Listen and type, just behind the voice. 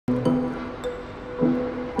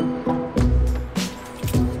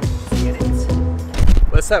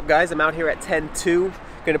What's up, guys? I'm out here at 10-2.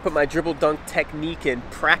 Gonna put my dribble dunk technique in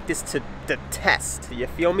practice to the test. You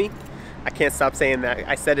feel me? I can't stop saying that.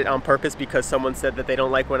 I said it on purpose because someone said that they don't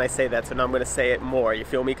like when I say that, so now I'm gonna say it more. You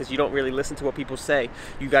feel me? Because you don't really listen to what people say.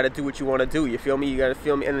 You gotta do what you wanna do. You feel me? You gotta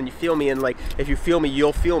feel me, and then you feel me, and like, if you feel me,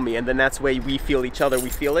 you'll feel me, and then that's the way we feel each other.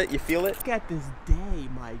 We feel it. You feel it? Look at this day,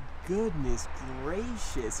 my goodness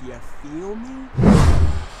gracious. You feel me?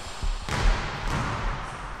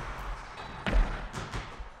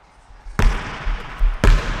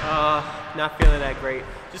 Not feeling that great.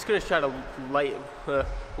 Just gonna try to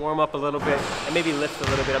warm up a little bit and maybe lift a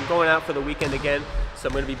little bit. I'm going out for the weekend again, so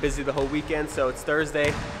I'm gonna be busy the whole weekend. So it's Thursday.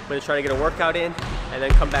 I'm gonna try to get a workout in and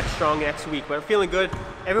then come back strong next week. But I'm feeling good.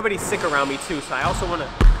 Everybody's sick around me too, so I also wanna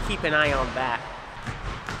keep an eye on that.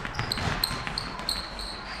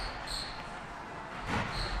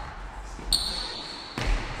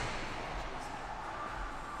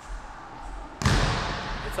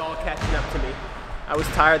 It's all catching up to me. I was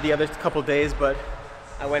tired the other couple days, but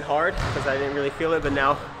I went hard because I didn't really feel it, but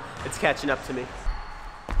now it's catching up to me.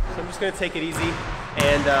 So I'm just gonna take it easy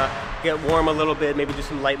and get warm a little bit, maybe do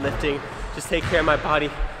some light lifting, just take care of my body.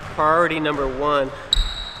 Priority number one.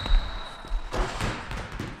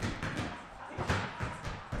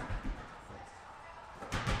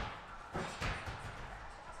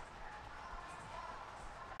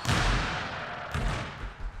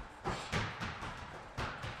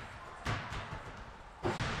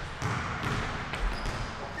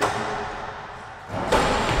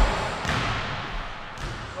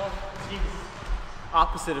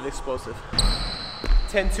 Opposite of explosive.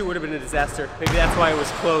 10-2 would have been a disaster. Maybe that's why it was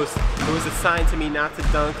closed. It was a sign to me not to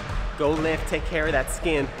dunk, go lift, take care of that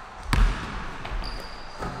skin.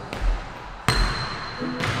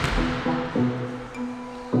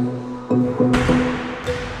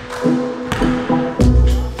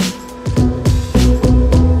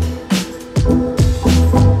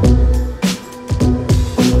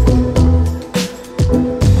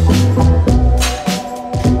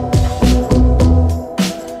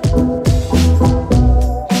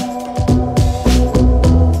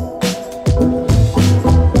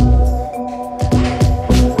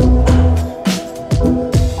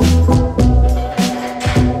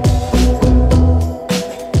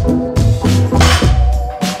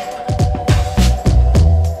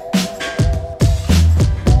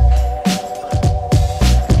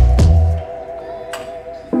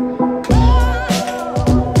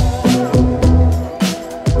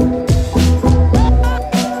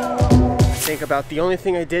 About the only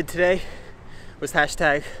thing I did today was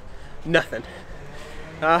hashtag nothing.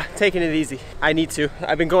 Taking it easy. I need to.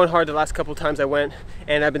 I've been going hard the last couple times I went,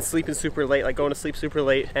 and I've been sleeping super late, like going to sleep super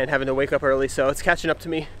late and having to wake up early, so it's catching up to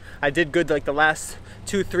me. I did good like the last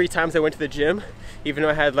 2-3 times I went to the gym, even though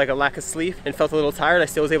I had like a lack of sleep and felt a little tired, I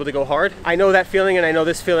still was able to go hard. I know that feeling and I know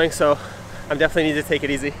this feeling, so I definitely need to take it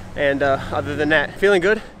easy. And other than that, feeling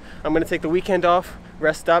good. I'm gonna take the weekend off,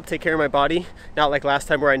 rest up, take care of my body. Not like last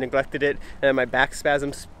time where I neglected it and then my back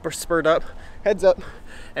spasms spurred up, heads up.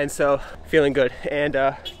 And so feeling good and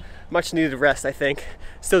much needed rest, I think.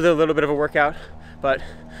 Still did a little bit of a workout, but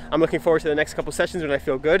I'm looking forward to the next couple sessions when I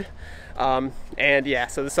feel good. And yeah,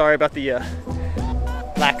 so sorry about the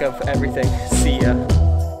lack of everything. See ya.